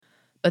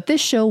But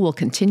this show will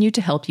continue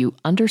to help you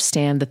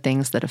understand the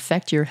things that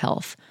affect your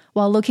health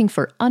while looking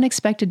for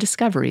unexpected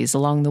discoveries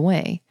along the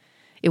way.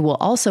 It will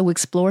also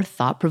explore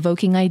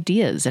thought-provoking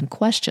ideas and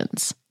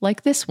questions,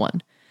 like this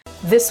one.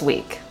 This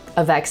week,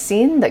 a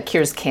vaccine that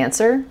cures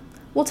cancer?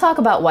 We'll talk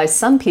about why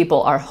some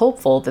people are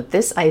hopeful that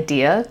this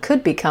idea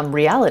could become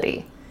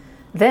reality.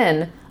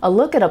 Then, a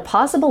look at a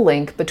possible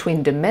link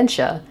between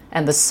dementia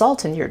and the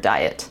salt in your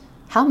diet.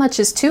 How much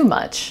is too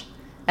much?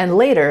 And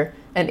later,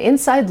 an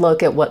inside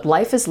look at what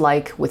life is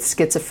like with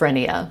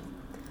schizophrenia.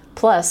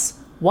 Plus,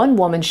 one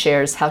woman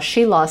shares how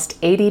she lost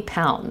 80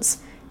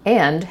 pounds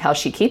and how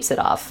she keeps it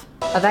off.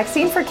 A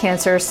vaccine for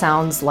cancer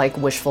sounds like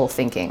wishful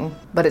thinking,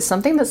 but it's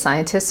something that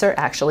scientists are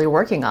actually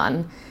working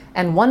on,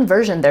 and one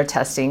version they're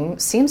testing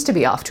seems to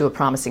be off to a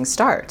promising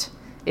start.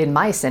 In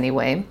mice,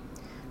 anyway.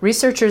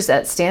 Researchers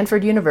at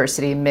Stanford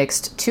University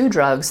mixed two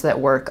drugs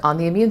that work on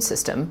the immune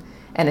system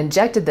and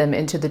injected them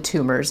into the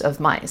tumors of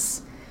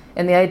mice.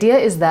 And the idea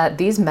is that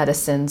these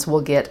medicines will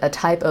get a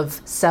type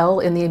of cell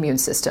in the immune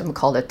system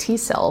called a T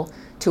cell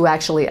to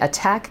actually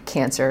attack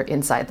cancer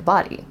inside the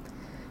body.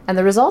 And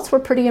the results were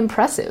pretty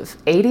impressive.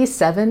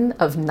 87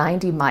 of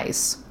 90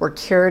 mice were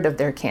cured of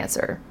their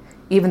cancer,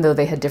 even though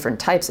they had different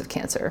types of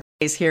cancer.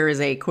 Here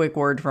is a quick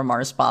word from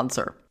our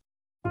sponsor.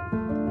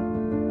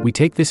 We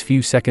take this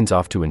few seconds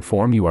off to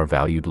inform you, our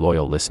valued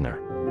loyal listener,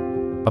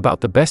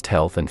 about the best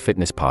health and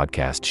fitness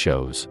podcast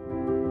shows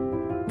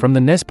from the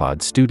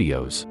Nespod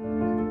Studios.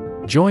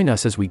 Join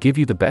us as we give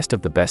you the best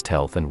of the best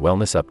health and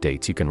wellness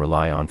updates you can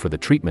rely on for the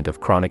treatment of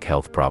chronic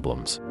health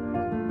problems.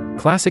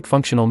 Classic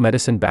functional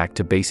medicine back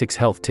to basics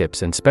health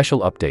tips and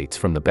special updates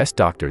from the best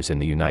doctors in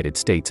the United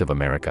States of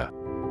America.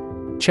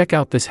 Check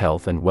out this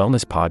health and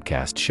wellness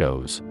podcast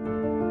shows.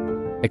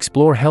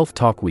 Explore Health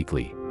Talk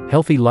Weekly,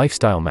 Healthy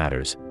Lifestyle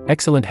Matters,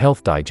 Excellent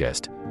Health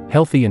Digest,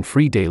 Healthy and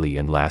Free Daily,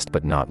 and last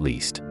but not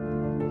least,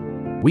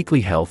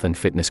 Weekly Health and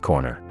Fitness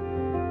Corner.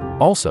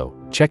 Also,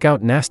 check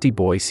out Nasty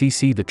Boy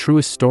CC, the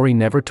truest story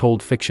never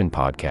told fiction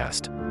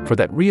podcast, for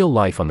that real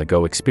life on the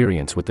go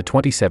experience with the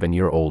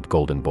 27-year-old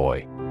golden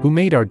boy, who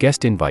made our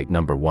guest invite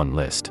 #1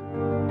 list.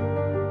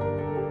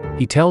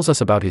 He tells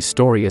us about his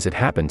story as it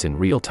happens in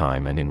real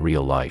time and in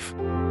real life.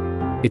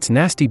 It's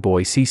Nasty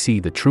Boy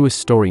CC, the truest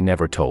story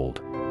never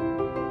told.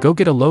 Go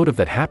get a load of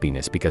that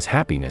happiness, because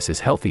happiness is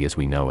healthy as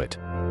we know it.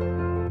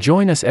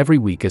 Join us every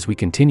week as we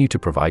continue to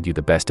provide you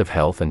the best of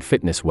health and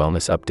fitness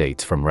wellness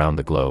updates from around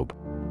the globe.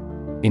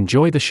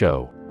 Enjoy the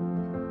show.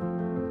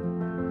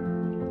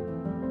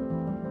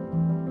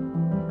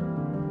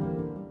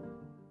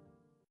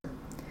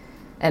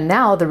 And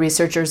now the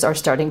researchers are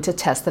starting to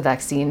test the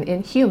vaccine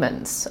in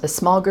humans, a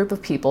small group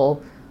of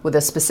people with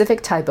a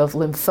specific type of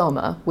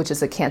lymphoma, which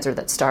is a cancer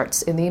that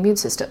starts in the immune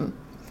system.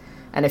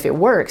 And if it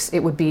works, it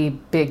would be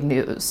big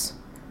news.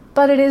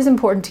 But it is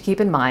important to keep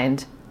in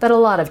mind that a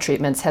lot of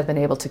treatments have been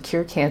able to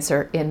cure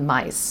cancer in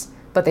mice,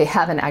 but they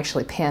haven't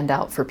actually panned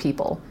out for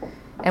people.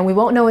 And we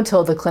won't know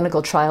until the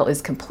clinical trial is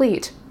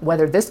complete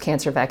whether this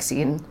cancer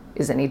vaccine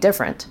is any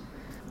different.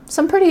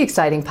 Some pretty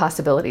exciting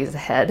possibilities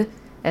ahead,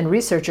 and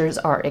researchers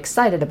are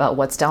excited about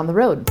what's down the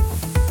road.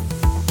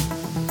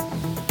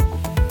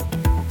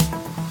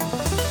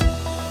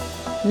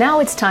 Now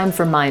it's time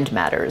for Mind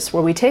Matters,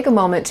 where we take a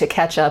moment to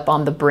catch up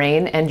on the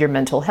brain and your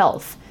mental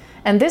health.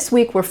 And this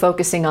week we're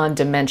focusing on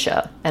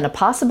dementia and a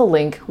possible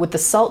link with the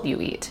salt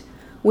you eat.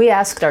 We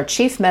asked our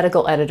chief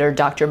medical editor,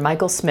 Dr.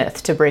 Michael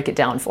Smith, to break it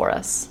down for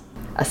us.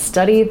 A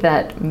study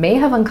that may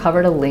have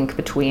uncovered a link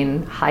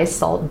between high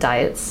salt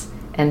diets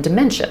and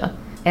dementia.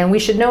 And we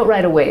should note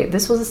right away,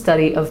 this was a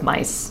study of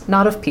mice,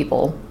 not of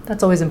people.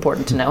 That's always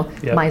important to know.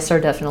 Yep. Mice are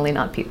definitely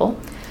not people.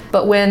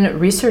 But when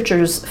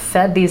researchers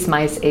fed these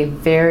mice a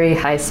very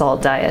high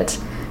salt diet,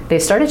 they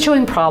started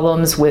showing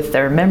problems with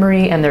their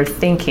memory and their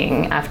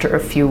thinking after a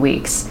few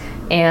weeks.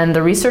 And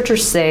the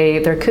researchers say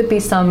there could be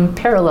some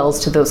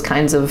parallels to those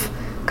kinds of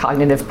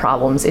cognitive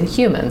problems in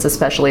humans,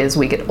 especially as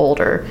we get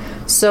older.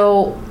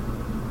 So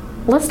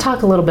let's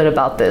talk a little bit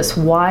about this.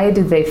 Why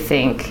do they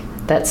think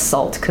that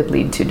salt could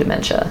lead to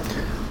dementia?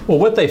 Well,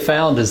 what they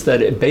found is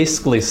that it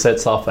basically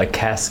sets off a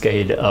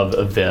cascade of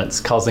events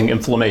causing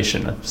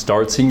inflammation. It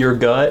starts in your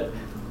gut,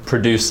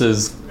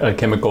 produces a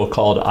chemical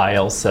called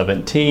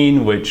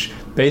IL-17, which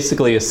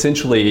basically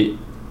essentially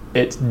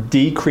it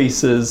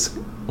decreases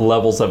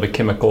levels of a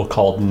chemical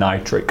called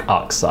nitric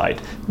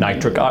oxide.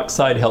 Nitric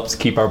oxide helps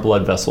keep our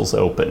blood vessels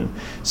open.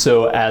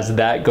 So as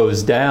that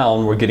goes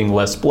down, we're getting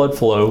less blood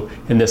flow,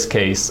 in this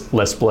case,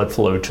 less blood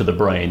flow to the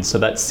brain. So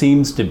that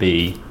seems to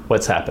be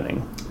what's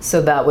happening.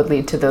 So that would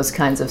lead to those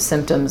kinds of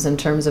symptoms in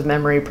terms of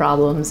memory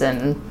problems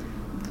and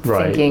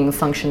thinking,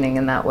 functioning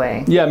in that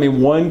way. Yeah, I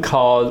mean, one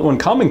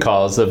common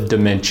cause of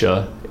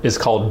dementia is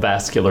called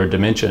vascular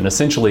dementia, and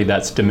essentially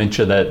that's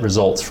dementia that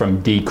results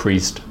from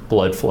decreased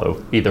blood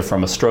flow, either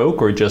from a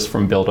stroke or just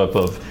from buildup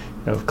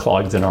of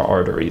clogs in our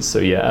arteries. So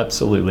yeah,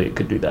 absolutely it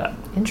could do that.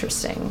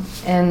 Interesting.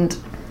 And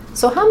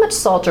so how much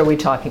salt are we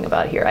talking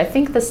about here? I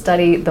think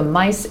the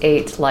mice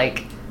ate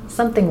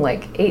something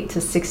like 8 to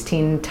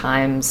 16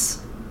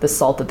 times the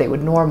salt that they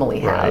would normally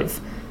have.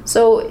 Right.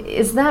 So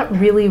is that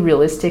really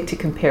realistic to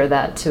compare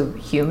that to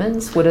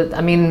humans?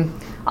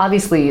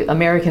 Obviously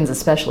Americans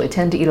especially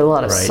tend to eat a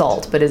lot of Right.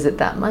 salt, but is it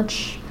that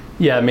much?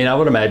 Yeah, I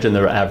would imagine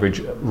their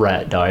average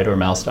rat diet or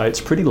mouse diet is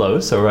pretty low.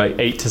 So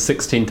 8 to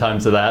 16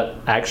 times of that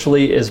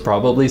actually is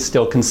probably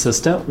still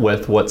consistent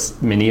with what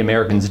many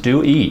Americans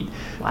do eat.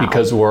 Wow.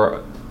 Because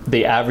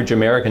the average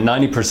American,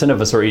 90% of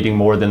us are eating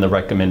more than the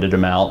recommended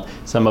amount.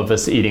 Some of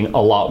us eating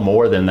a lot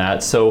more than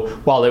that. So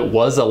while it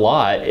was a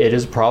lot, it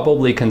is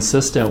probably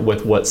consistent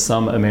with what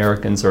some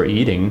Americans are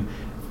eating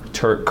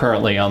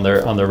currently on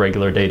their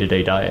regular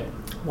day-to-day diet.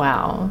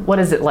 Wow. What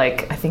is it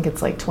like? I think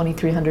it's like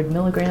 2,300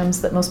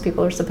 milligrams that most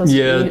people are supposed to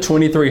eat. Yeah,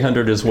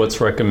 2,300 is what's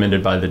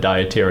recommended by the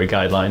dietary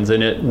guidelines.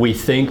 And we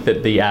think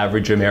that the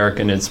average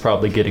American is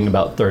probably getting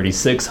about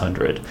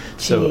 3,600.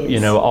 So,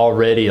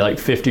 already like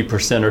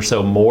 50% or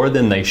so more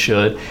than they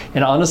should.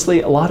 And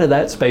honestly, a lot of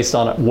that's based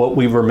on what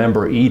we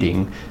remember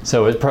eating.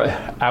 So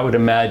I would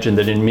imagine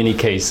that in many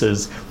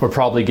cases, we're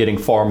probably getting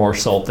far more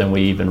salt than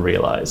we even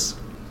realize.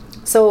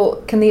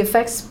 So can the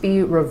effects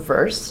be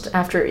reversed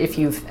if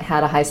you've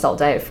had a high salt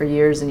diet for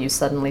years and you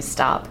suddenly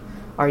stop?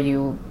 Are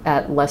you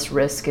at less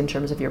risk in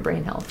terms of your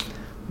brain health?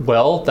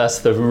 Well, that's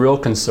the real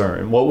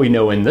concern. What we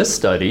know in this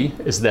study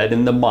is that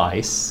in the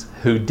mice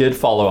who did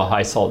follow a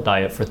high salt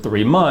diet for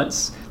 3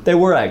 months, they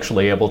were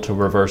actually able to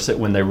reverse it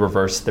when they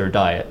reversed their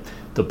diet.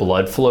 The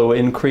blood flow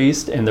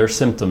increased and their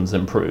symptoms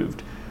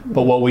improved.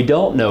 But what we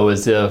don't know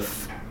is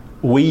if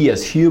we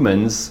as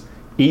humans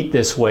eat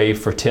this way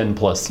for 10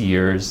 plus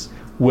years,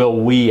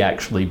 will we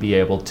actually be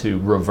able to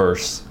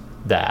reverse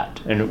that?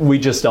 And we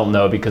just don't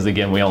know because,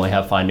 again, we only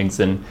have findings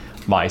in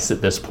mice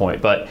at this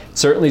point. But it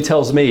certainly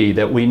tells me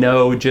that we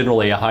know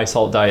generally a high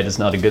salt diet is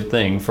not a good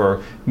thing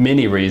for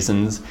many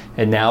reasons.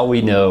 And now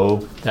we know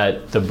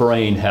that the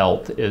brain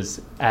health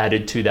is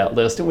added to that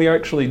list. And we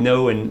actually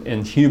know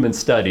in human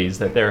studies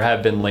that there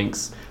have been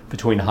links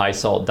between high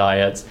salt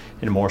diets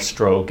and more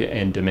stroke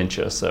and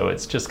dementia. So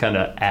it's just kind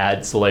of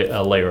adds a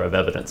layer of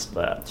evidence to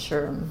that.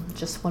 Sure.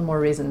 Just one more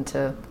reason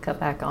to cut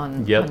back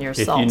on your salt.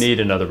 If you need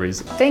another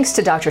reason. Thanks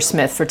to Dr.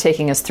 Smith for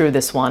taking us through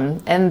this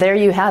one. And there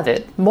you have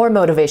it, more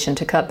motivation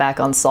to cut back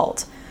on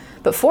salt.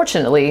 But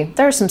fortunately,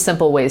 there are some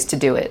simple ways to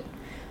do it.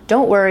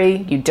 Don't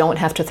worry, you don't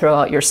have to throw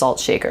out your salt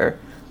shaker.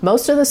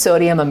 Most of the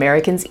sodium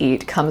Americans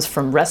eat comes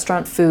from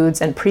restaurant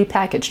foods and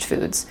prepackaged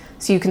foods,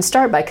 so you can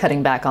start by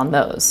cutting back on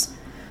those.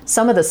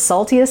 Some of the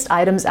saltiest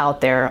items out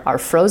there are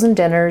frozen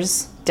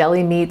dinners,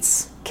 deli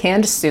meats,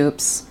 canned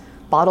soups,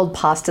 bottled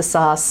pasta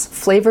sauce,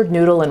 flavored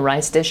noodle and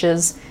rice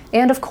dishes,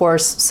 and of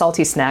course,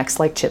 salty snacks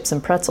like chips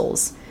and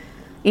pretzels.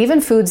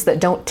 Even foods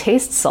that don't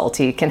taste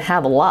salty can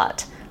have a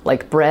lot,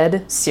 like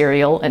bread,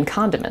 cereal, and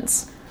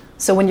condiments.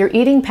 So when you're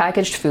eating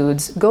packaged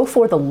foods, go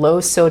for the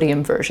low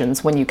sodium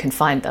versions when you can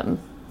find them.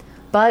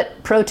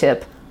 But, pro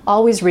tip,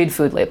 always read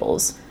food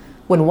labels.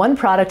 When one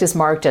product is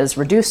marked as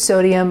reduced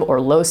sodium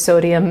or low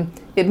sodium,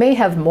 it may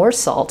have more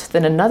salt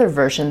than another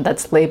version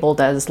that's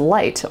labeled as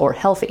light or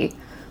healthy.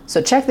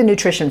 So check the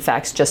nutrition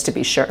facts just to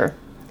be sure.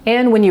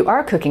 And when you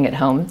are cooking at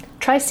home,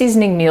 try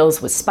seasoning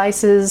meals with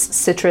spices,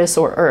 citrus,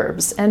 or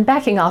herbs, and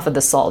backing off of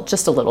the salt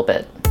just a little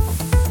bit.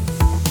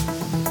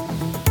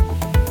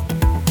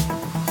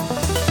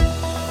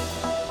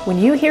 When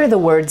you hear the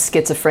word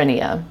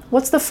schizophrenia,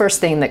 what's the first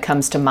thing that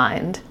comes to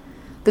mind?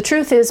 The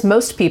truth is,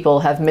 most people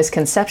have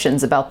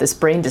misconceptions about this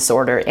brain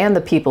disorder and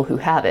the people who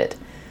have it.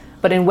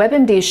 But in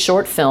WebMD's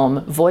short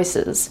film,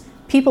 Voices,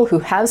 people who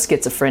have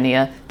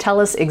schizophrenia tell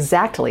us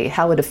exactly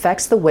how it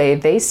affects the way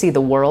they see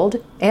the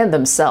world and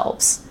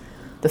themselves.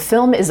 The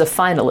film is a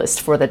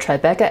finalist for the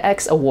Tribeca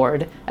X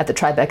Award at the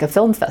Tribeca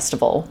Film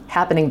Festival,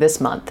 happening this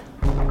month.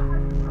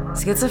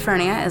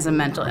 Schizophrenia is a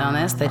mental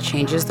illness that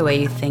changes the way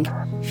you think,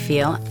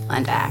 feel,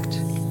 and act.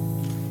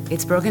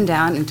 It's broken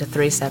down into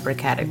 3 separate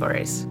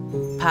categories: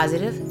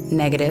 positive,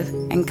 negative,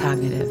 and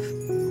cognitive.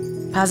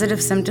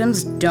 Positive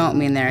symptoms don't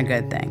mean they're a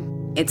good thing.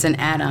 It's an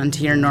add-on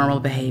to your normal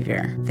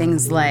behavior.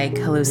 Things like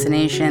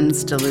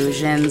hallucinations,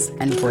 delusions,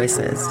 and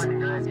voices.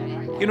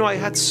 I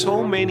had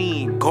so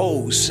many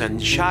ghosts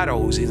and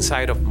shadows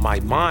inside of my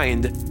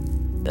mind.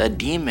 A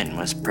demon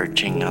was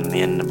perching on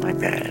the end of my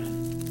bed.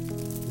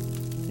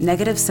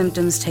 Negative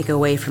symptoms take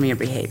away from your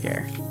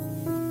behavior.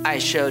 I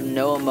showed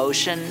no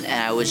emotion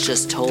and I was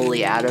just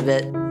totally out of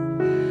it.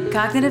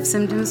 Cognitive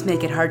symptoms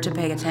make it hard to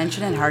pay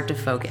attention and hard to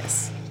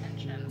focus.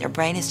 Their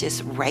brain is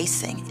just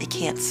racing. They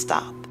can't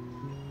stop.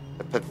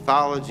 The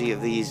pathology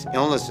of these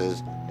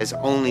illnesses has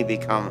only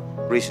become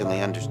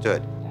recently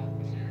understood.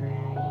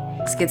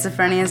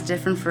 Schizophrenia is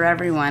different for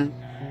everyone.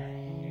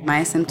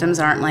 My symptoms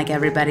aren't like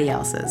everybody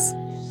else's.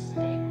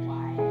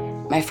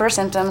 My first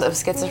symptoms of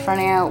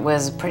schizophrenia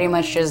was pretty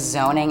much just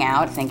zoning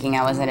out, thinking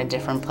I was in a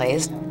different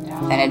place.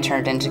 Then it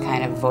turned into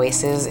kind of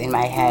voices in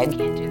my head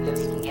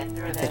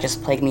that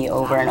just plagued me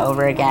over and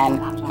over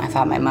again. I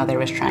thought my mother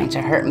was trying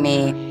to hurt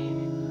me.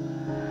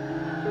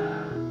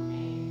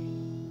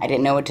 I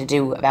didn't know what to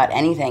do about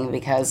anything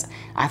because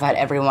I thought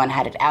everyone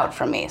had it out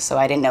for me, so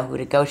I didn't know who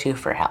to go to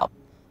for help.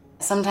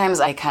 Sometimes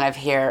I kind of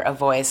hear a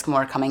voice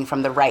more coming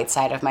from the right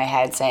side of my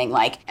head saying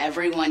like,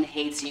 everyone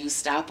hates you,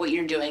 stop what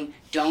you're doing,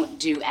 don't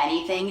do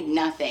anything,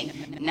 nothing.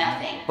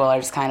 Well,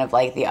 it's kind of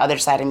like the other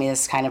side of me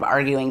is kind of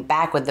arguing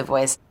back with the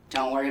voice.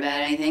 Don't worry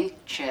about anything,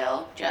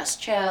 chill, just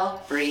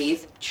chill,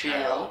 breathe,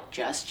 chill,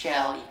 just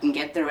chill, you can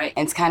get through it.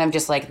 And it's kind of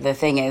just like the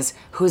thing is,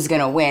 who's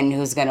gonna win,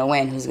 who's gonna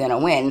win, who's gonna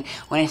win?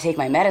 When I take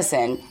my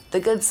medicine, the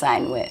good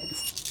sign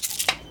wins.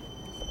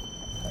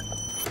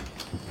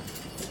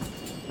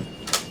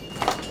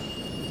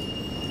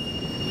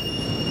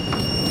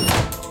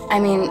 I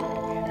mean,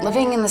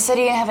 living in the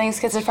city and having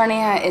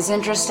schizophrenia is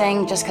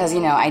interesting just because,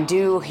 I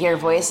do hear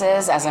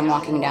voices as I'm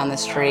walking down the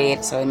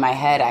street. So in my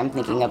head, I'm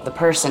thinking of the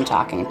person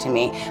talking to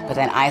me, but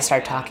then I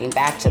start talking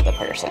back to the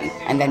person.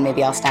 And then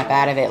maybe I'll snap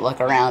out of it,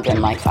 look around,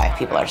 and like 5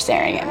 people are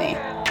staring at me.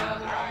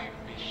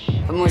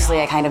 But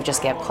mostly I kind of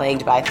just get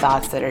plagued by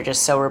thoughts that are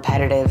just so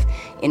repetitive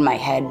in my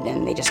head,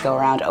 and they just go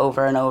around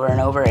over and over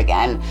and over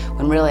again,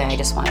 when really I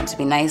just want it to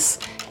be nice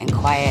and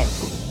quiet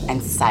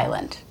and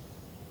silent.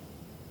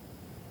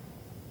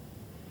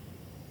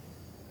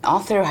 All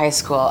through high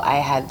school, I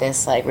had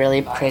this like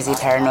really crazy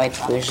paranoid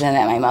delusion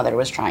that my mother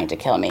was trying to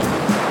kill me.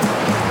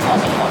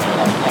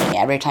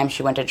 Every time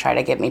she went to try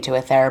to get me to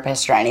a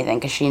therapist or anything,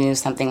 because she knew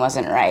something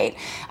wasn't right,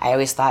 I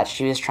always thought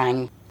she was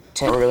trying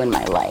to ruin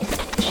my life.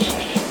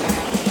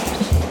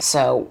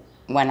 So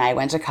when I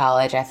went to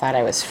college, I thought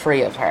I was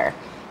free of her,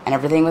 and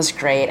everything was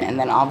great, and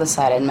then all of a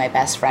sudden, my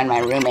best friend,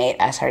 my roommate,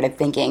 I started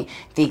thinking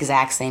the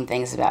exact same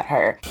things about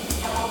her.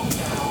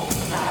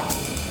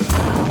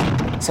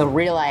 So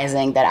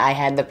realizing that I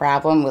had the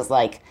problem was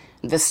like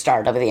the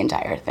start of the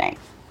entire thing.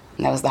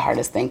 And that was the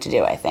hardest thing to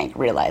do, I think,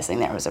 realizing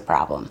there was a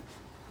problem.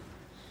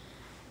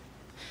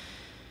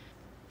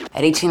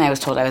 At 18, I was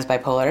told I was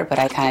bipolar, but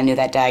I kind of knew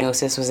that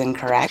diagnosis was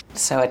incorrect.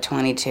 So at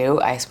 22,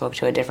 I spoke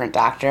to a different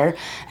doctor,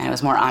 and I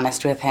was more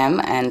honest with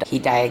him, and he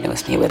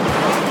diagnosed me with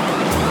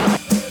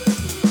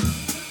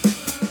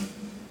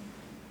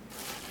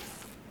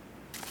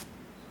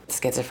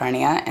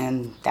schizophrenia,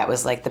 and that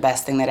was like the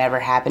best thing that ever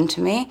happened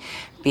to me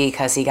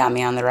because he got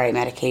me on the right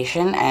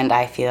medication, and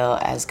I feel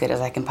as good as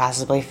I can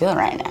possibly feel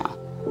right now.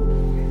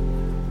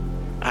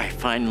 I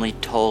finally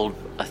told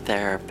a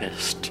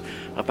therapist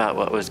about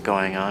what was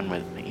going on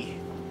with me.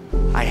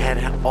 I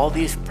had all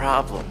these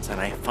problems,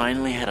 and I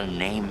finally had a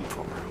name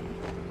for them.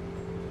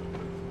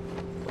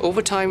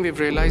 Over time, we've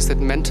realized that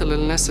mental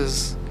illness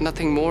is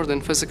nothing more than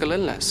physical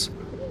illness.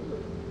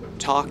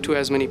 Talk to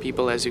as many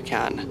people as you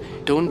can.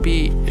 Don't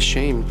be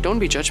ashamed. Don't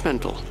be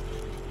judgmental.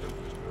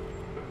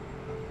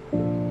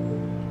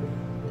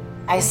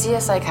 I see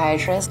a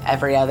psychiatrist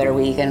every other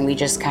week, and we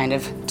just kind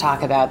of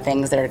talk about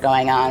things that are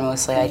going on.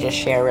 Mostly I just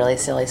share really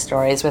silly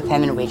stories with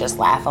him, and we just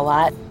laugh a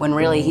lot, when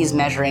really he's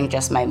measuring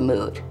just my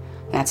mood.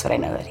 And that's what I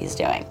know that he's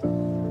doing.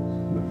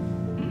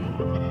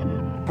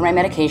 For my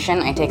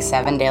medication, I take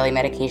 7 daily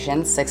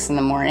medications, 6 in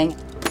the morning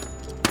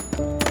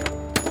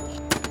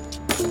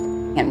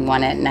and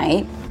 1 at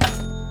night.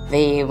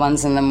 The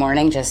ones in the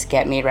morning just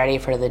get me ready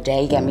for the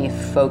day, get me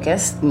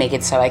focused, make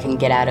it so I can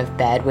get out of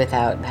bed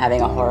without having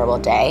a horrible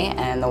day.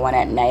 And the one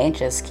at night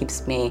just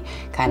keeps me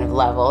kind of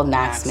leveled,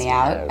 knocks me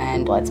out,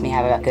 and lets me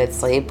have a good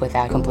sleep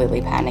without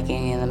completely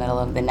panicking in the middle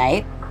of the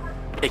night.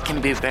 It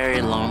can be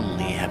very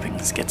lonely having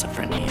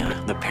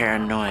schizophrenia. The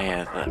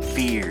paranoia, the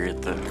fear,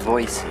 the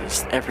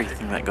voices,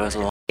 everything that goes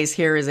along.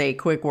 Here is a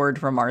quick word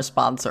from our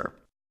sponsor.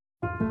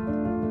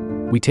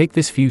 We take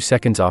this few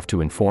seconds off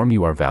to inform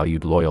you, our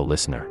valued loyal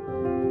listener,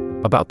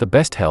 about the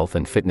best health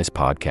and fitness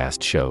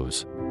podcast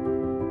shows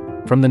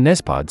from the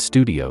Nespod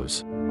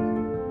studios.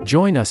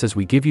 Join us as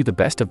we give you the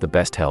best of the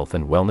best health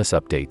and wellness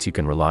updates you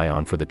can rely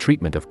on for the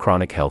treatment of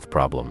chronic health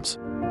problems.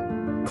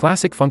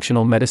 Classic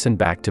functional medicine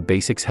back to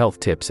basics health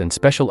tips and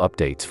special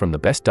updates from the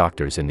best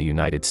doctors in the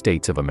United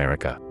States of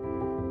America.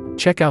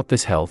 Check out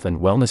this health and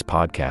wellness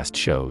podcast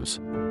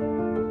shows.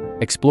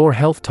 Explore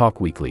Health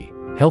Talk Weekly,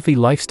 Healthy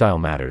Lifestyle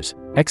Matters,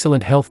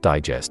 Excellent Health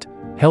Digest,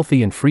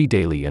 Healthy and Free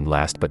Daily, and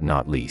last but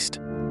not least,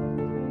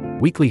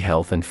 Weekly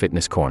Health and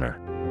Fitness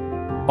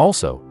Corner.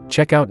 Also,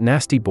 check out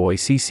Nasty Boy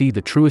CC,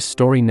 the truest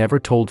story never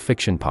told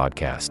fiction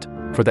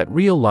podcast, for that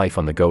real life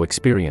on the go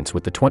experience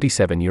with the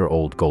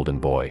 27-year-old golden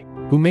boy,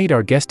 who made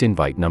our guest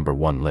invite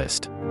 #1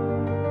 list.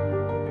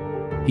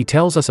 He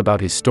tells us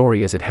about his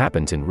story as it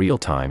happens in real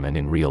time and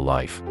in real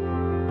life.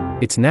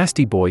 It's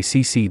Nasty Boy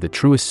CC, the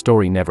truest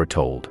story never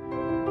told.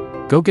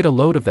 Go get a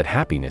load of that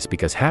happiness,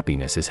 because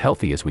happiness is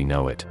healthy as we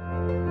know it.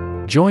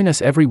 Join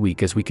us every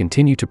week as we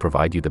continue to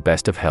provide you the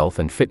best of health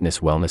and fitness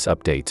wellness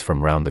updates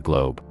from around the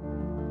globe.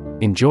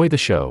 Enjoy the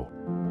show.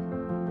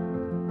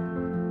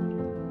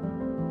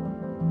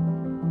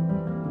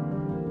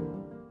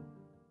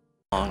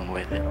 Along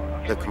with it.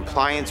 The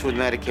compliance with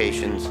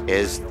medications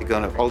is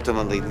going to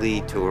ultimately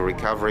lead to a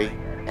recovery,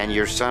 and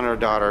your son or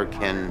daughter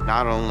can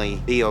not only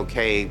be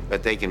okay,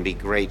 but they can be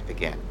great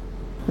again.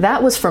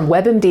 That was from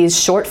WebMD's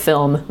short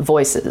film,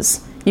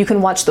 Voices. You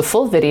can watch the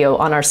full video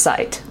on our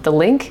site. The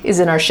link is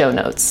in our show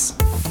notes.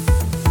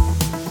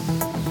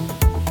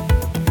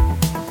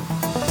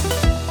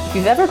 If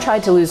you've ever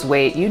tried to lose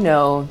weight, you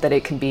know that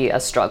it can be a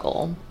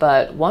struggle.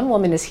 But one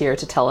woman is here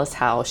to tell us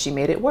how she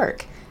made it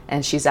work.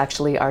 And she's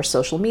actually our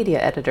social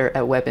media editor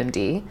at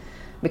WebMD.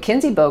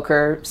 Mackenzie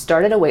Boker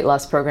started a weight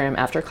loss program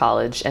after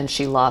college, and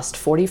she lost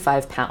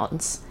 45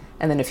 pounds.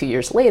 And then a few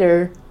years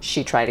later,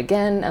 she tried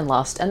again and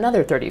lost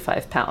another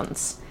 35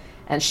 pounds.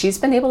 And she's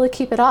been able to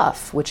keep it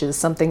off, which is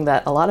something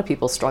that a lot of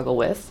people struggle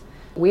with.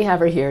 We have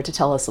her here to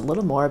tell us a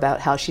little more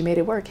about how she made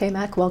it work. Hey,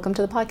 Mac, welcome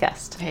to the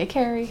podcast. Hey,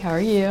 Carrie, how are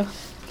you?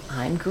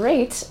 I'm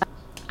great.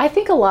 I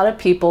think a lot of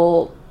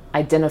people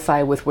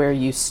identify with where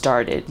you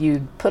started.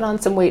 You put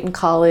on some weight in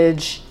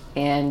college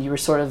and you were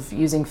sort of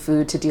using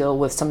food to deal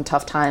with some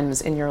tough times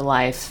in your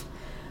life.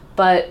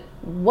 But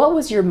what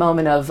was your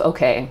moment of,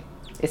 okay,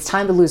 it's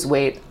time to lose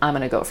weight, I'm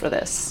gonna go for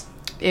this?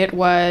 It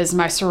was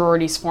my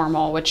sorority's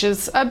formal, which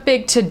is a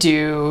big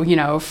to-do,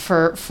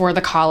 for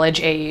the college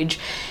age.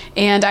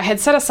 And I had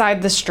set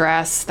aside this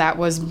dress that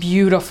was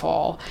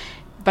beautiful,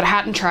 but I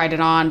hadn't tried it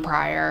on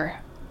prior.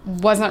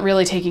 Wasn't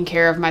really taking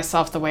care of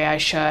myself the way I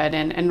should,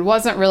 and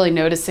wasn't really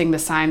noticing the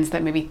signs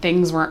that maybe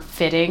things weren't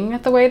fitting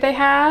the way they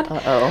had.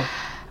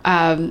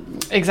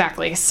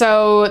 Exactly.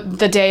 So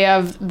the day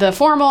of the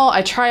formal,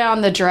 I try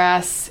on the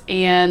dress,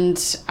 and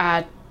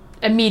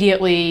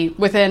immediately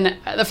within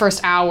the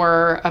first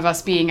hour of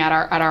us being at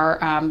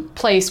our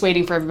place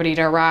waiting for everybody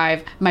to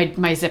arrive,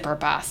 my zipper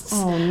busts.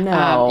 Oh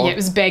no. It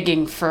was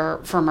begging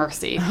for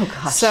mercy. Oh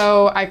gosh.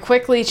 So I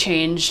quickly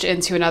changed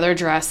into another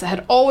dress that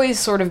had always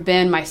sort of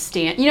been my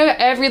stand.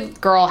 Every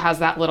girl has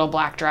that little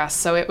black dress,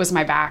 so it was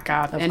my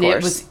backup, and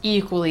it was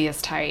equally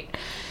as tight.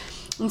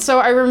 And so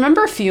I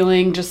remember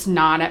feeling just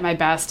not at my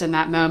best in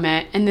that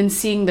moment, and then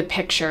seeing the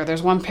picture.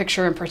 There's one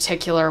picture in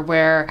particular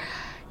where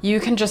you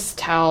can just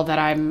tell that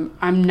I'm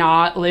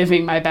not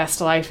living my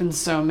best life in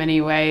so many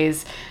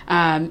ways.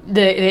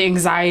 The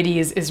anxiety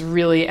is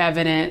really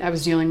evident. I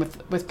was dealing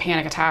with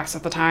panic attacks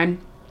at the time,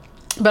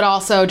 but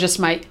also just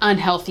my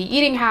unhealthy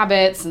eating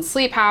habits and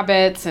sleep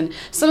habits and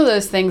some of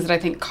those things that I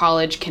think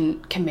college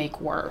can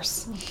make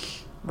worse.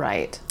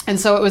 Right. And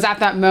so it was at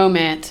that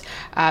moment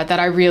that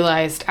I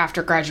realized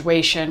after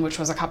graduation, which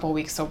was a couple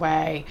weeks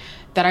away,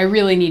 that I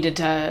really needed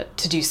to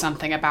do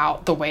something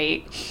about the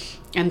weight.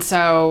 And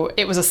so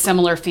it was a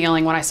similar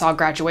feeling when I saw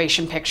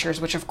graduation pictures,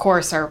 which of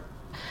course are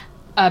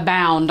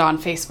abound on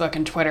Facebook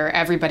and Twitter.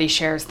 Everybody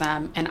shares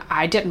them, and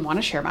I didn't want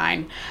to share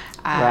mine.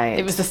 Right.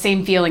 It was the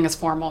same feeling as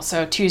formal.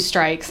 So 2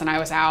 strikes and I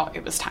was out.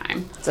 It was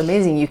time. It's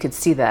amazing you could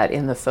see that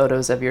in the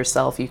photos of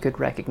yourself. You could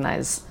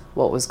recognize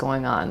what was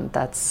going on.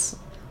 That's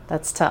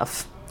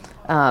tough.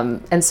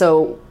 And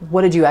so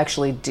what did you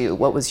actually do?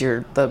 What was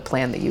the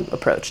plan that you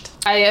approached?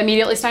 I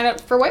immediately signed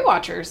up for Weight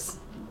Watchers.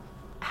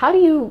 How do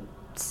you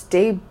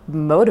stay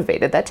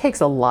motivated? That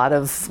takes a lot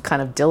of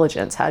kind of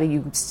diligence. How do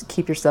you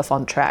keep yourself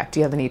on track? Do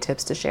you have any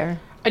tips to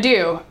share? I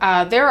do.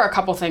 There are a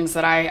couple things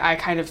that I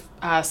kind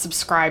of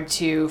subscribe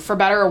to. For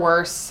better or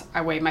worse,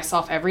 I weigh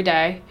myself every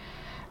day.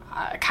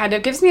 Kind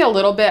of gives me a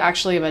little bit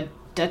actually of a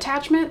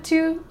detachment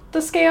to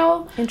the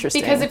scale.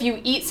 Interesting. Because if you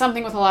eat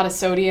something with a lot of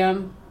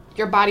sodium,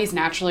 your body's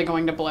naturally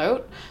going to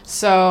bloat.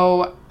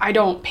 So I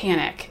don't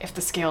panic if the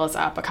scale is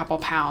up a couple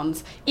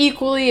pounds.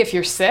 Equally, if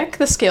you're sick,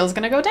 the scale's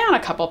going to go down a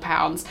couple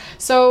pounds.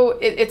 So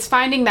it's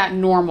finding that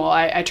normal.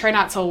 I try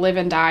not to live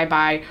and die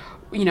by,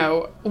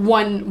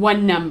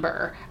 one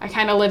number. I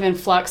kind of live in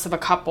flux of a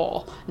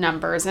couple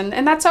numbers,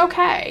 and that's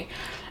okay.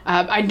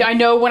 I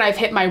know when I've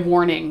hit my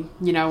warning,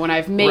 when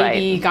I've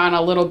maybe gone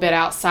a little bit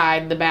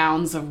outside the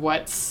bounds of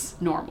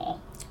what's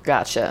normal.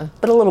 Gotcha.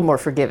 But a little more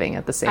forgiving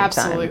at the same time.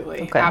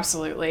 Absolutely. Okay.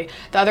 Absolutely.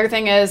 The other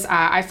thing is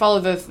I follow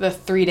the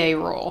 3-day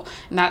rule.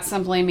 And that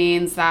simply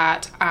means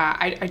that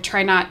I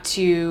try not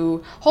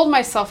to hold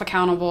myself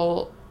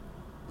accountable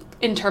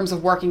in terms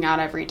of working out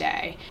every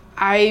day.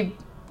 I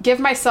give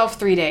myself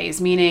 3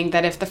 days, meaning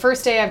that if the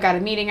first day I've got a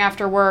meeting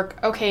after work,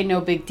 okay, no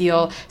big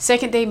deal.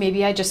 Second day,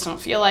 maybe I just don't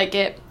feel like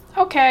it.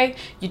 Okay,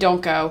 you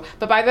don't go.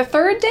 But by the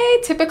 3rd day,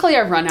 typically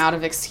I run out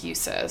of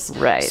excuses.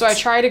 Right. So I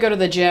try to go to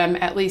the gym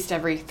at least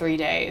every 3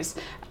 days.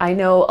 I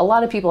know a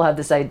lot of people have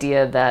this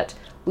idea that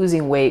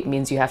losing weight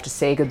means you have to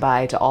say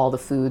goodbye to all the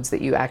foods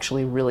that you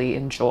actually really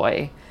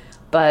enjoy.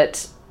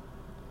 But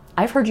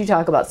I've heard you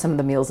talk about some of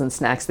the meals and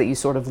snacks that you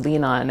sort of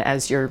lean on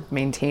as you're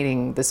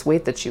maintaining this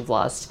weight that you've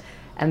lost.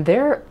 And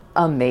they're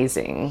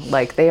amazing.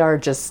 Like, they are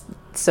just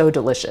so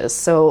delicious.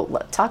 So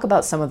talk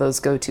about some of those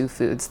go-to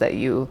foods that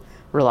you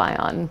rely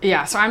on.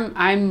 Yeah, so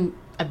I'm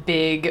a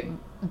big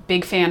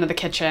fan of the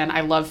kitchen.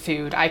 I love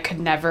food. I could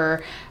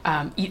never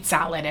eat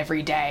salad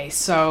every day.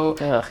 So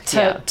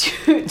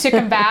to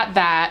combat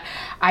that,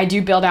 I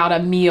do build out a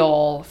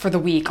meal for the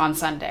week on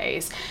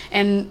Sundays.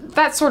 And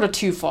that's sort of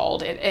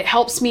twofold. It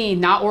helps me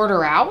not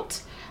order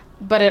out,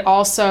 but it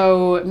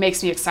also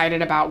makes me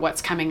excited about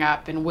what's coming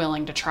up and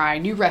willing to try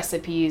new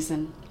recipes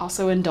and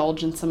also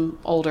indulge in some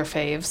older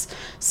faves.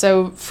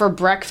 So for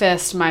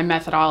breakfast, my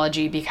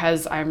methodology,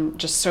 because I'm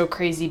just so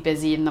crazy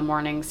busy in the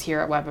mornings here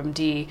at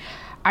WebMD,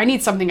 I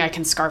need something I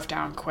can scarf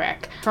down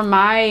quick. For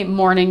my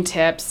morning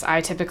tips,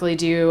 I typically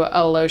do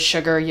a low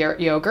sugar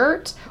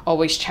yogurt.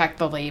 Always check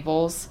the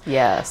labels.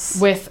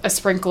 Yes. With a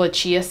sprinkle of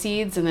chia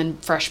seeds and then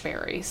fresh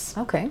berries.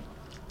 Okay.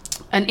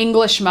 An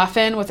English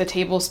muffin with a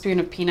tablespoon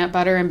of peanut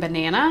butter and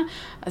banana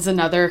is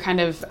another kind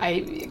of,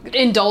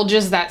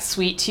 indulges that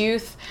sweet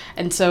tooth.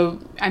 And so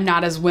I'm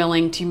not as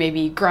willing to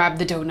maybe grab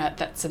the donut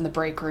that's in the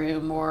break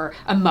room or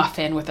a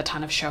muffin with a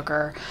ton of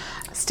sugar.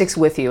 Sticks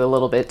with you a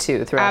little bit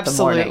too throughout the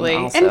morning. Absolutely.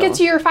 Also. And gets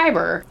you your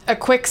fiber. A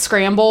quick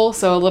scramble,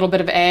 so a little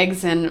bit of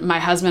eggs, and my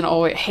husband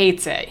always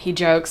hates it. He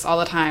jokes all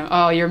the time,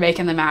 oh, you're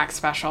making the Mac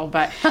special,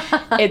 but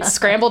it's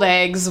scrambled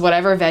eggs,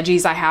 whatever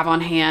veggies I have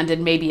on hand,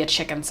 and maybe a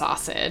chicken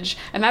sausage.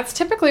 And that's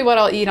typically what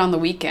I'll eat on the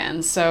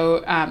weekends.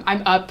 So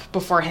I'm up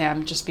before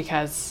him just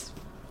because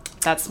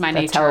that's my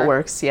nature. That's how it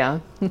works, yeah.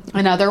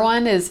 Another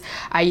one is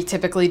I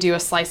typically do a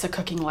slice of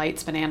Cooking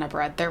Light's banana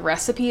bread. Their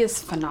recipe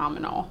is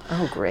phenomenal.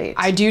 Oh, great.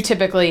 I do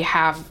typically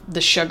have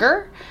the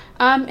sugar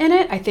in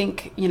it. I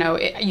think,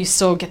 you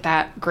still get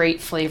that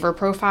great flavor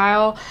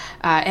profile.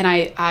 And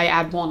I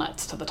add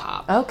walnuts to the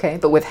top. Okay,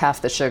 but with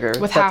half the sugar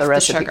that the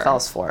recipe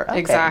calls for. Okay,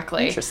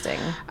 exactly. Interesting.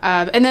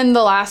 And then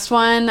the last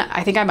one,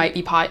 I think I might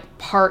be part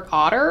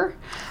otter.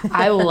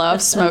 I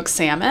love smoked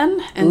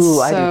salmon. And Ooh,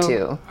 I do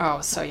too.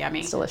 Oh, so yummy.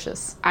 It's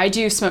delicious. I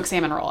do smoked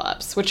salmon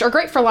roll-ups, which are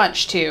great for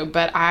lunch too,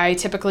 but I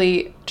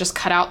typically just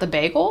cut out the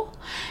bagel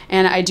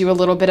and I do a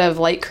little bit of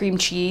light cream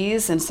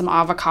cheese and some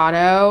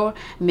avocado,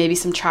 maybe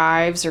some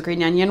chives or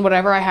green onion,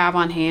 whatever I have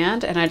on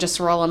hand, and I just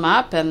roll them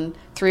up, and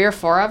 3 or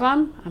 4 of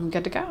them, I'm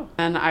good to go.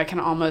 And I can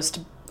almost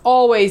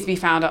always be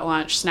found at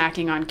lunch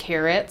snacking on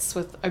carrots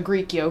with a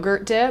Greek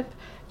yogurt dip.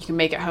 You can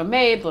make it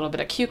homemade, a little bit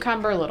of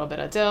cucumber, a little bit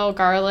of dill,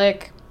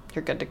 garlic,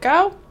 you're good to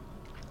go.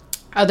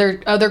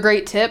 Other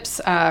great tips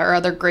or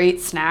other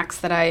great snacks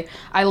that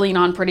I lean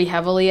on pretty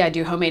heavily. I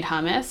do homemade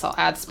hummus. I'll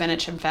add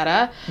spinach and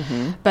feta,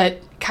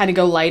 but kind of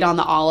go light on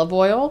the olive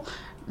oil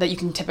that you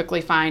can typically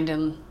find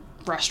in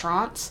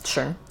restaurants.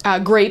 Sure.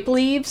 Grape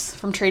leaves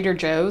from Trader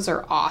Joe's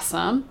are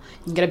awesome.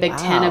 You can get a big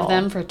tin of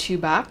them for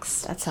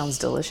 $2. That sounds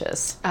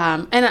delicious.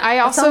 And I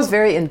also... It sounds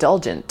very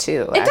indulgent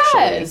too, It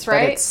actually. does,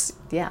 right?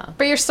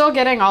 But you're still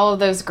getting all of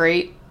those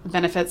great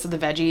benefits of the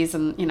veggies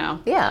and,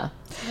 Yeah,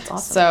 that's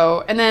awesome.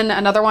 So, and then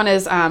another one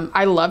is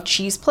I love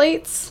cheese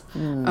plates.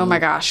 Oh my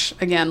gosh.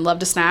 Again, love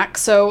to snack.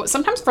 So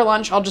sometimes for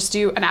lunch, I'll just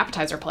do an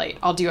appetizer plate.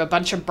 I'll do a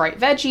bunch of bright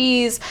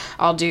veggies.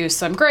 I'll do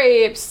some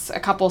grapes, a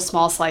couple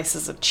small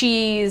slices of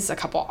cheese, a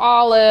couple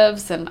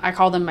olives, and I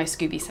call them my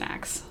Scooby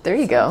snacks. There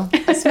you go.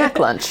 A snack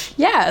lunch.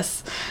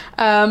 Yes.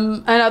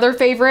 Another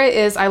favorite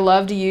is I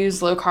love to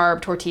use low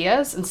carb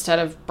tortillas instead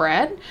of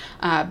bread.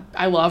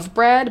 I love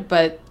bread,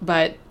 but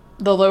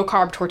the low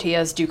carb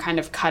tortillas do kind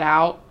of cut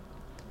out,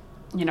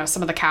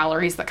 some of the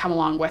calories that come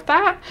along with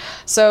that.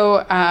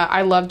 So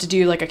I love to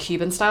do like a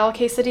Cuban style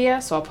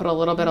quesadilla. So I'll put a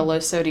little bit of low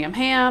sodium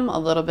ham, a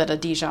little bit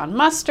of Dijon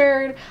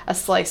mustard, a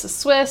slice of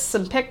Swiss,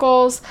 some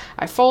pickles.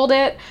 I fold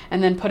it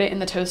and then put it in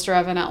the toaster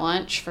oven at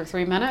lunch for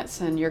 3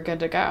 minutes and you're good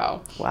to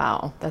go.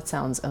 Wow, that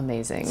sounds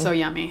amazing. So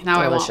yummy.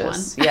 Now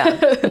Delicious. I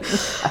want one. Yeah.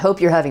 I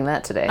hope you're having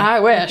that today. I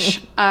wish.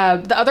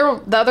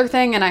 The other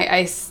thing, and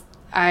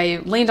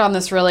I leaned on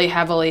this really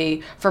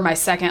heavily for my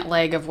second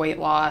leg of weight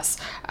loss,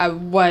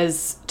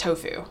 was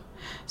tofu.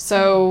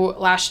 So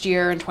last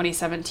year in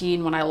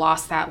 2017, when I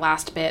lost that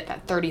last bit,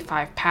 that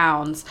 35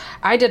 pounds,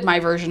 I did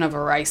my version of a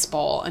rice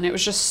bowl, and it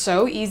was just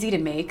so easy to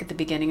make at the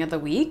beginning of the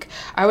week.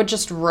 I would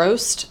just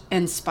roast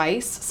and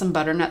spice some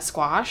butternut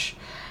squash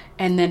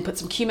and then put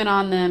some cumin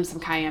on them,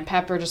 some cayenne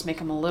pepper, just make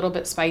them a little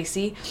bit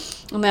spicy.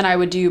 And then I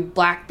would do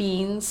black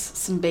beans,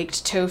 some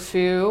baked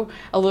tofu,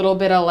 a little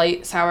bit of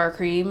light sour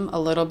cream, a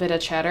little bit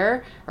of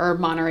cheddar or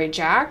Monterey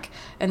Jack,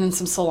 and then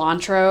some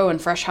cilantro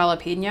and fresh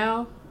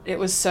jalapeno. It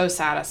was so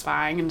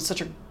satisfying and such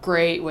a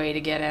great way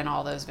to get in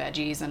all those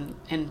veggies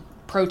and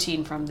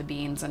protein from the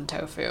beans and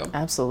tofu.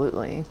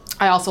 Absolutely.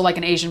 I also like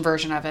an Asian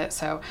version of it,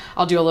 so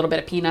I'll do a little bit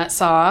of peanut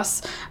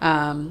sauce,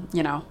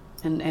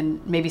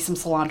 and maybe some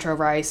cilantro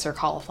rice or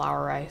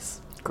cauliflower rice.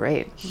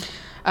 Great.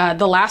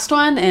 The last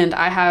one, and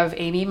I have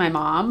Amy, my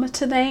mom,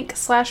 to thank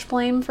 /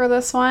 blame for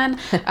this one.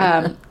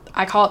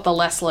 I call it the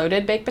less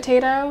loaded baked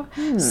potato.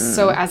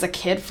 So as a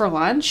kid for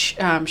lunch,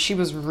 she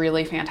was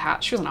really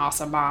fantastic. She was an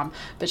awesome mom,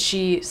 but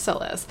she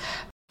still is.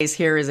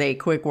 Here is a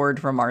quick word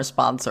from our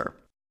sponsor.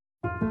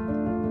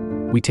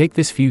 We take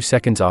this few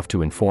seconds off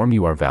to inform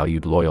you, our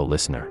valued loyal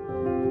listener,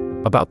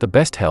 about the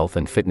best health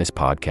and fitness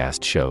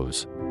podcast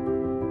shows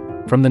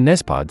from the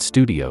Nespod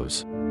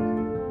studios.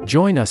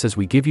 Join us as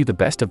we give you the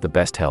best of the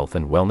best health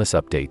and wellness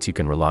updates you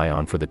can rely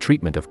on for the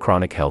treatment of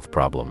chronic health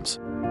problems.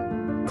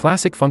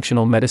 Classic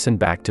functional medicine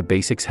back to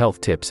basics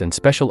health tips and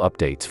special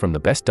updates from the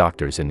best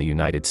doctors in the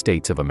United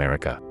States of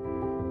America.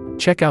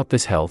 Check out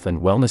this health and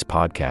wellness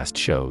podcast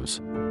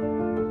shows.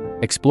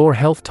 Explore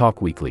Health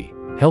Talk Weekly,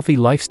 Healthy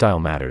Lifestyle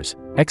Matters,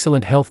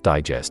 Excellent Health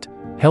Digest,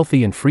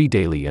 Healthy and Free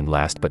Daily, and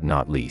last but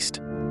not least,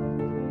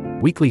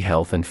 Weekly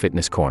Health and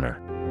Fitness Corner.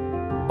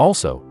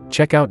 Also,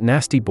 check out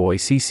Nasty Boy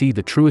CC,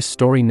 the truest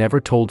story never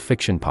told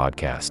fiction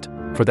podcast.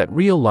 for that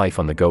real life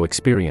on the go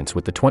experience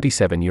with the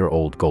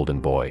 27-year-old golden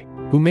boy,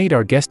 who made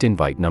our guest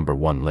invite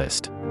 #1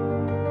 list.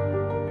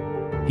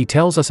 He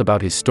tells us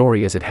about his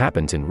story as it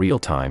happens in real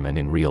time and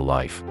in real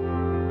life.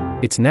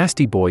 It's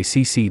Nasty Boy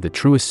CC, the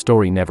truest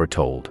story never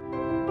told.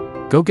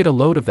 Go get a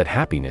load of that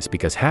happiness,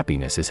 because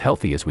happiness is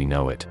healthy as we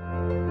know it.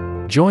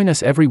 Join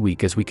us every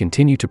week as we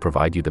continue to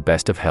provide you the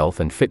best of health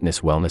and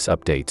fitness wellness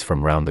updates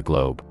from around the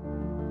globe.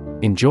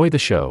 Enjoy the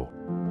show.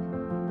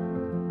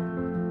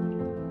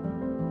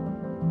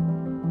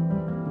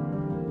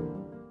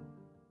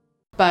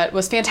 But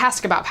was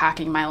fantastic about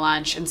packing my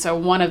lunch. And so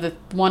one of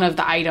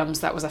the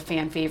items that was a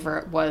fan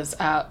favorite was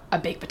a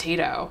baked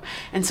potato.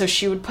 And so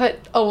she would put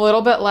a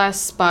little bit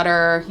less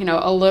butter,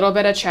 a little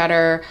bit of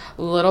cheddar,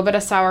 a little bit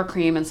of sour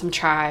cream, and some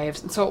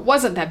chives. And so it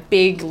wasn't that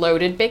big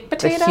loaded baked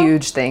potato. The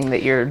huge thing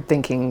that you're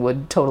thinking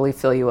would totally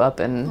fill you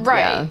up. And right.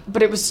 Yeah.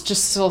 But it was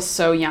just still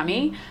so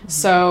yummy.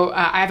 So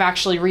I've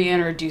actually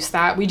reintroduced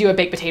that. We do a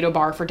baked potato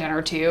bar for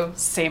dinner too.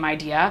 Same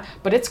idea.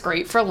 But it's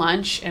great for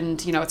lunch, and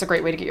it's a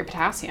great way to get your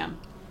potassium.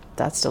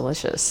 That's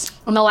delicious.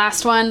 And the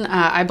last one,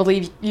 I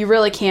believe you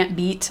really can't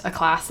beat a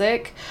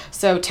classic.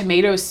 So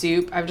tomato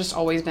soup, I've just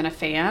always been a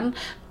fan.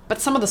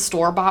 But some of the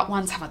store-bought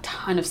ones have a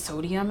ton of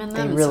sodium in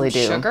them. They really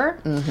do.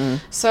 Sugar. Mm-hmm.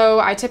 So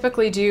I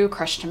typically do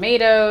crushed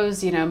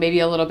tomatoes,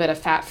 maybe a little bit of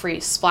fat-free,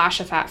 splash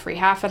of fat-free,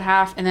 half and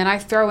half. And then I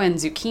throw in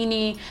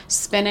zucchini,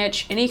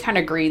 spinach, any kind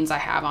of greens I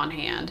have on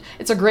hand.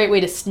 It's a great way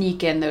to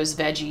sneak in those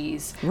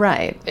veggies.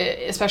 Right.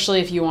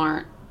 Especially if you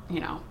aren't,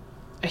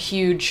 a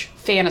huge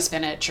fan of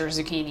spinach or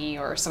zucchini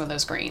or some of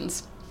those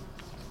greens.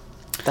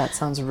 That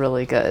sounds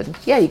really good.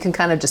 Yeah, you can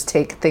kind of just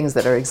take things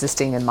that are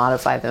existing and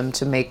modify them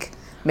to make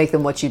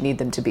them what you need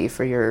them to be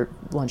for your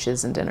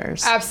lunches and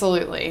dinners.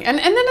 Absolutely. And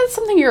then it's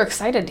something you're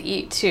excited to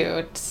eat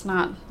too. It's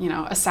not,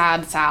 a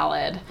sad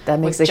salad. That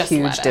makes a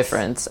huge lettuce.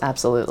 Difference.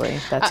 Absolutely.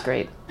 That's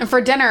great. And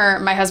for dinner,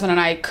 my husband and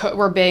I,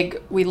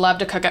 we love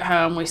to cook at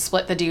home. We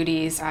split the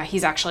duties.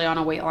 He's actually on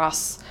a weight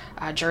loss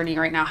journey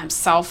right now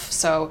himself,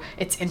 so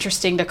it's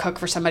interesting to cook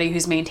for somebody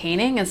who's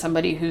maintaining and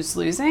somebody who's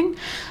losing.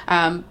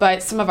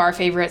 But some of our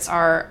favorites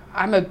are,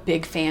 I'm a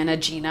big fan of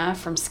Gina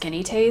from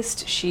Skinny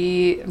Taste.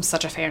 I'm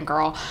such a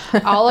fangirl.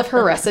 All of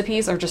her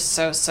recipes are just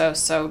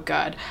so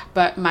good.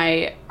 But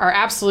our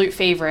absolute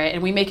favorite,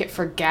 and we make it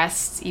for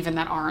guests even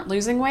that aren't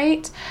losing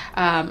weight,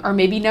 or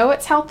maybe know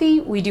it's healthy,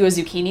 we do a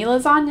zucchini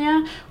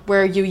lasagna,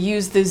 where you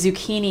use the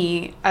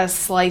zucchini as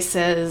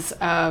slices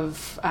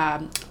of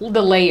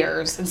the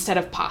layers instead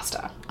of pasta.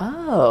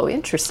 Oh,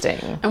 interesting.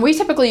 And we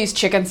typically use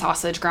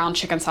ground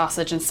chicken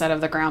sausage instead of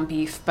the ground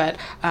beef, but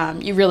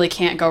you really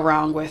can't go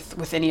wrong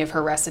with any of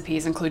her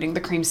recipes, including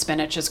the cream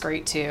spinach is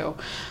great too.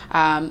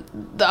 The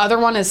other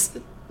one is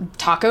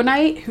taco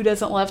night. Who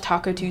doesn't love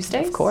Taco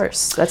Tuesdays? Of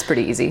course. That's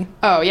pretty easy.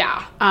 Oh,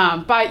 yeah.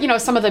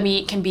 But, some of the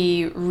meat can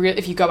be,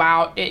 if you go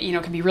out, it,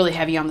 can be really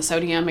heavy on the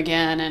sodium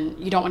again, and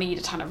you don't want to eat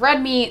a ton of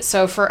red meat.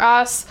 So for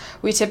us,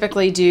 we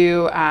typically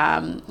do,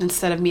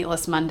 instead of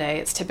Meatless Monday,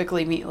 it's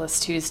typically Meatless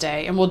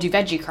Tuesday, and we'll do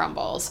veggie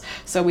crumbles.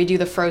 So we do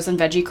the frozen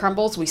veggie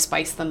crumbles. We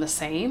spice them the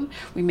same.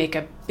 We make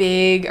a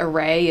big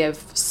array of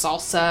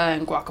salsa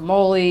and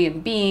guacamole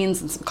and beans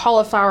and some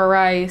cauliflower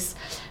rice.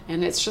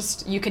 And it's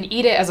just, you can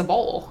eat it as a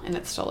bowl, and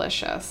it's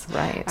delicious.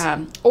 Right.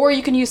 Or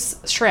you can use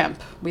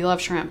shrimp. We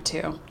love shrimp,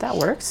 too. That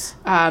works.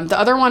 The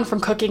other one from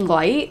Cooking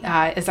Light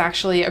is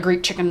actually a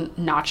Greek chicken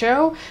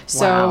nacho.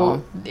 So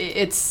wow.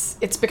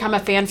 It's become a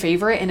fan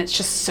favorite, and it's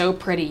just so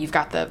pretty. You've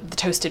got the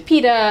toasted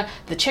pita,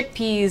 the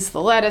chickpeas,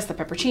 the lettuce, the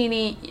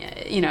pepperoni,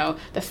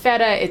 the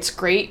feta. It's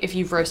great if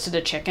you've roasted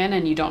a chicken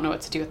and you don't know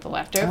what to do with the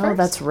leftovers. Oh,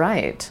 that's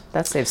right.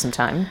 That saves some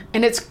time.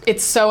 And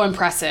it's so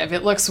impressive.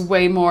 It looks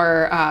way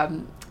more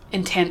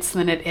intense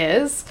than it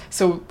is,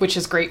 which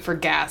is great for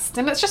guests,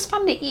 and it's just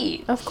fun to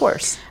eat. Of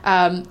course.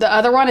 The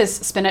other one is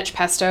spinach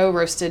pesto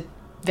roasted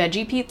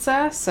veggie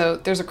pizza. So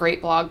there's a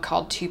great blog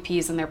called 2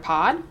 Peas in Their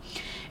Pod,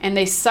 and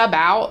they sub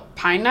out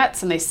pine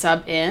nuts and they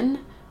sub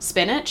in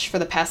spinach for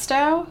the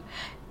pesto.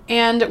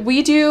 And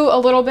we do a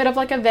little bit of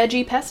like a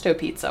veggie pesto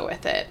pizza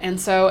with it. And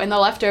the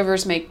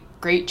leftovers make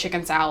great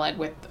chicken salad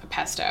with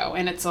pesto,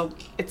 and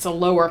it's a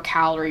lower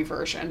calorie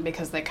version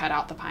because they cut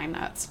out the pine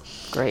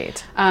nuts.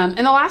 Great. And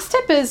the last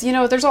tip is,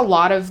 there's a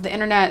lot of the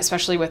internet,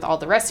 especially with all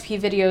the recipe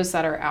videos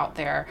that are out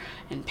there,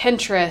 and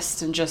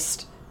Pinterest, and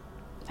just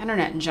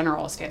internet in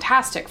general is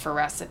fantastic for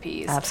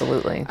recipes.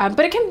 Absolutely.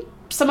 But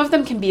some of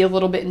them can be a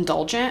little bit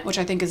indulgent, which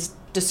I think is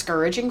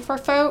discouraging for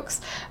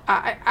folks.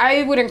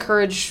 I would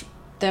encourage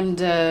them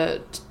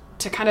to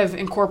kind of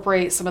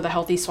incorporate some of the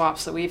healthy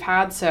swaps that we've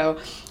had. So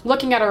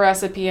looking at a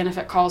recipe, and if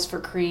it calls for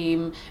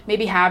cream,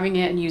 maybe having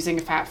it and using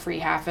a fat-free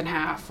half and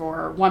half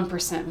or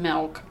 1%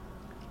 milk.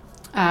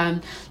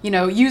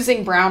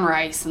 Using brown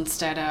rice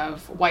instead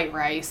of white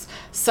rice,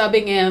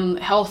 subbing in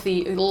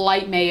healthy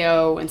light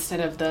mayo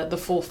instead of the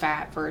full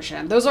fat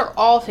version. Those are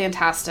all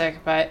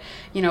fantastic, but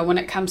when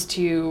it comes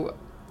to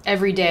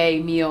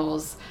everyday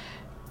meals,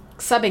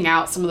 subbing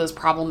out some of those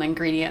problem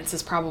ingredients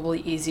is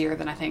probably easier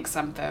than I think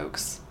some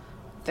folks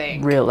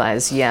think.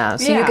 Realize, yeah.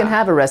 So you can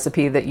have a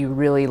recipe that you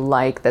really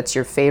like, that's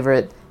your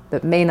favorite,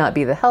 that may not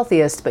be the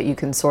healthiest, but you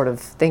can sort of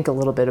think a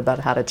little bit about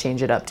how to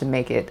change it up to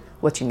make it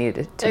what you need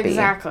it to be.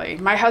 Exactly.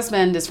 My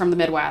husband is from the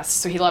Midwest,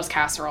 so he loves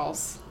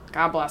casseroles.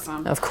 God bless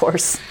him. Of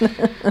course.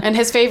 And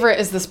his favorite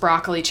is this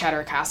broccoli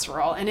cheddar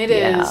casserole. And it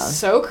is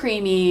so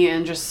creamy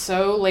and just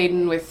so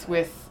laden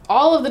with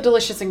all of the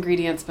delicious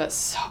ingredients, but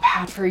so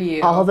bad for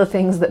you. All the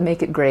things that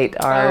make it great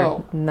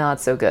are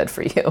not so good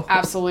for you.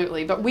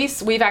 Absolutely. But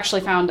we've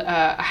actually found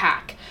a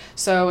hack.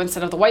 So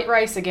instead of the white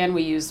rice, again,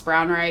 we use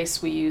brown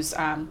rice. We use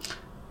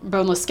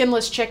boneless,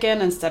 skinless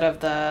chicken instead of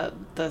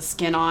the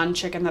skin-on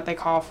chicken that they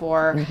call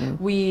for.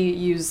 Mm-hmm. We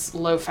use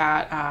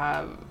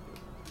low-fat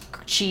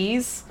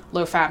cheese,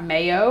 low-fat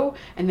mayo,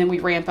 and then we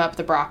ramp up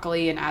the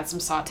broccoli and add some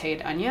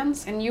sautéed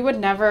onions, and you would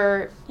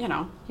never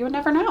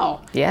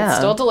know. Yeah. It's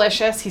still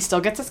delicious. He still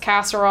gets his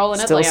casserole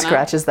in Atlanta. Still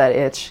scratches that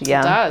itch.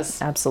 Yeah. It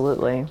does.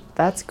 Absolutely.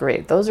 That's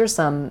great. Those are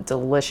some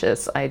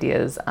delicious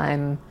ideas.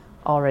 I'm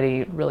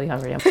already really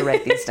hungry. I have to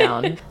write these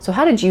down. So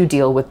how did you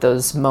deal with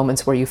those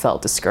moments where you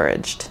felt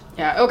discouraged?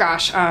 Yeah. Oh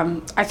gosh.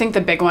 I think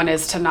the big one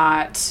is to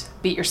not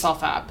beat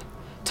yourself up.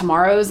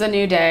 Tomorrow's a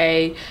new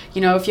day.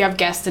 You know, if you have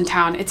guests in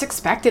town, it's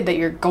expected that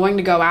you're going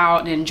to go out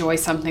and enjoy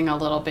something a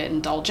little bit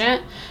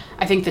indulgent.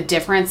 I think the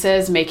difference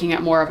is making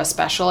it more of a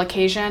special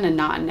occasion and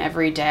not an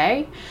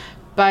everyday.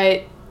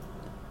 But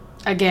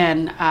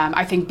again,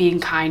 I think being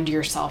kind to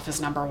yourself is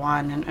number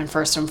one and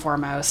first and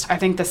foremost. I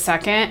think the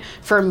second,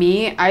 for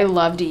me, I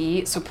love to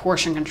eat, so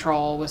portion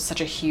control was such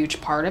a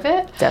huge part of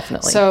it.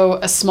 Definitely. So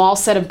a small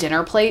set of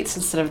dinner plates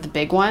instead of the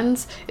big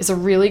ones is a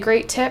really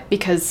great tip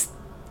because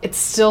it's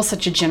still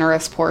such a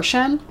generous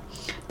portion,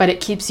 but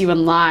it keeps you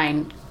in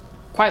line,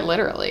 quite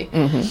literally.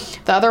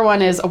 Mm-hmm. The other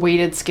one is a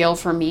weighted scale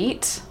for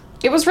meat.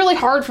 It was really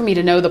hard for me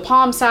to know the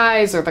palm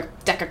size or the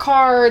deck of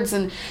cards,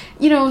 and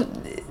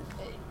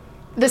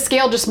the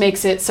scale just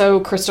makes it so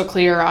crystal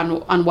clear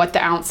on what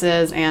the ounce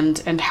is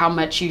and how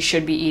much you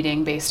should be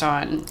eating based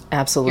on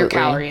your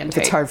calorie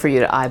intake. It's hard for you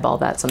to eyeball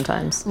that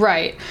sometimes.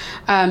 Right.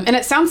 And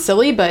it sounds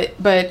silly, but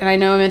and I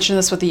know I mentioned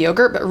this with the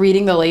yogurt, but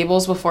reading the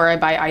labels before I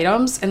buy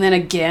items, and then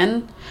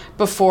again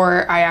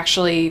before I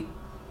actually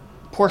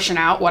portion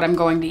out what I'm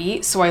going to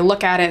eat. So I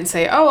look at it and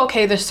say, oh,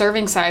 okay, the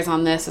serving size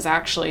on this is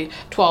actually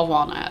 12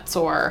 walnuts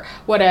or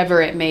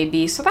whatever it may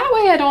be. So that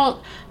way I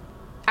don't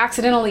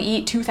accidentally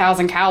eat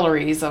 2,000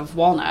 calories of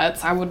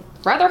walnuts. I would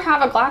rather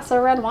have a glass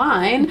of red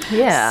wine.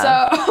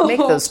 Yeah. So make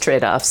those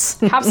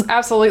trade-offs.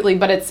 Absolutely,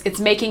 but it's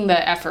making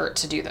the effort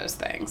to do those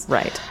things.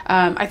 Right.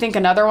 I think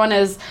another one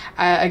is,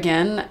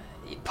 again,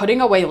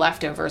 putting away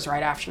leftovers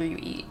right after you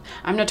eat.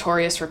 I'm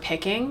notorious for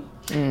picking.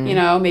 You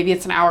know, maybe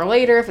it's an hour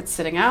later. If it's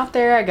sitting out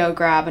there, I go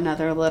grab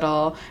another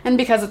little, and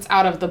because it's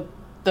out of the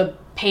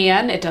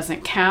pan, it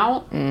doesn't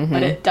count,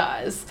 but it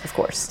does. Of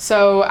course.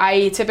 So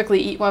I typically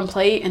eat one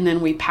plate and then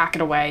we pack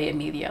it away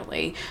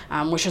immediately,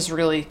 which has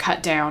really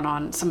cut down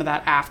on some of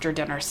that after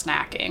dinner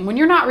snacking. When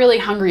you're not really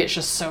hungry, it's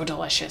just so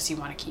delicious, you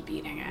want to keep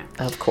eating it.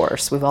 Of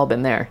course, we've all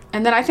been there.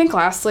 And then I think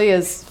lastly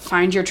is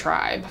find your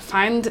tribe.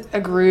 Find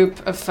a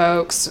group of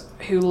folks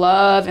who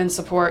love and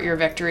support your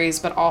victories,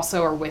 but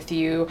also are with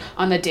you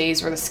on the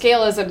days where the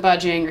scale isn't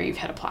budging or you've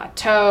hit a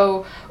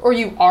plateau or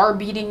you are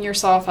beating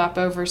yourself up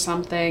over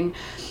something.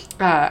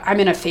 I'm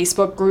in a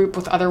Facebook group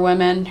with other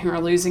women who are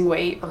losing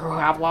weight or who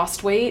have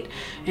lost weight,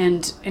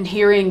 and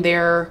hearing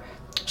their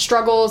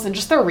struggles and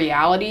just their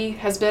reality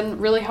has been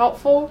really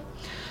helpful.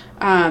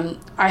 I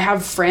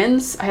have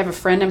friends. I have a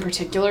friend in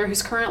particular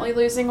who's currently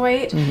losing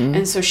weight,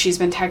 and so she's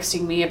been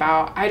texting me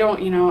about,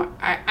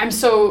 I'm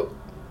so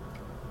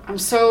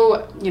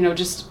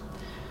just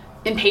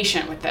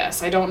impatient with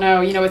this. I don't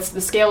know, it's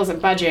the scale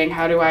isn't budging.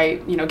 How do I,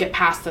 get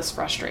past this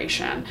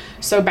frustration?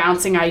 So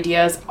bouncing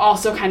ideas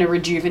also kind of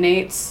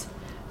rejuvenates,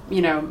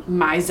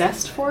 my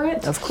zest for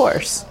it. Of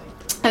course.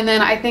 And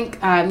then I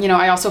think,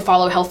 I also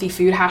follow healthy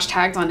food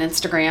hashtags on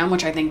Instagram,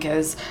 which I think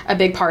is a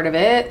big part of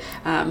it.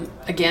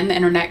 Again, the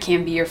internet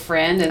can be your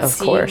friend, and of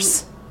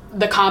course,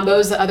 the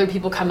combos that other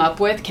people come up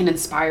with can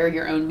inspire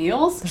your own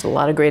meals. There's a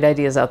lot of great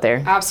ideas out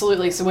there.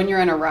 Absolutely. So when you're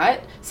in a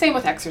rut, same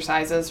with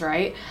exercises,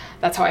 right?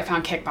 That's how I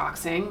found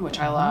kickboxing, which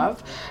I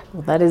love.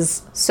 Well, that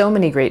is so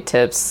many great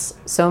tips,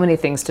 so many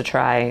things to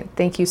try.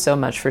 Thank you so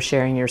much for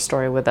sharing your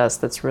story with us.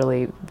 That's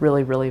really,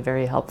 really, really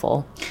very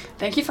helpful.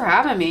 Thank you for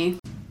having me.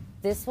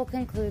 This will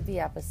conclude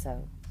the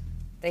episode.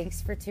 Thanks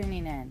for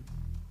tuning in.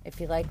 If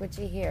you like what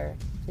you hear,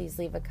 please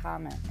leave a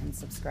comment and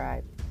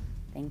subscribe.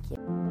 Thank you.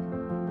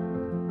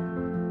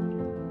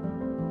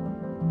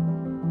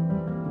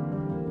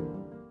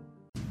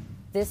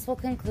 This will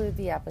conclude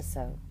the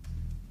episode.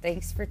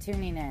 Thanks for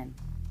tuning in.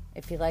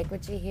 If you like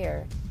what you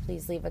hear,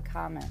 please leave a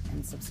comment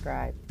and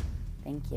subscribe. Thank you.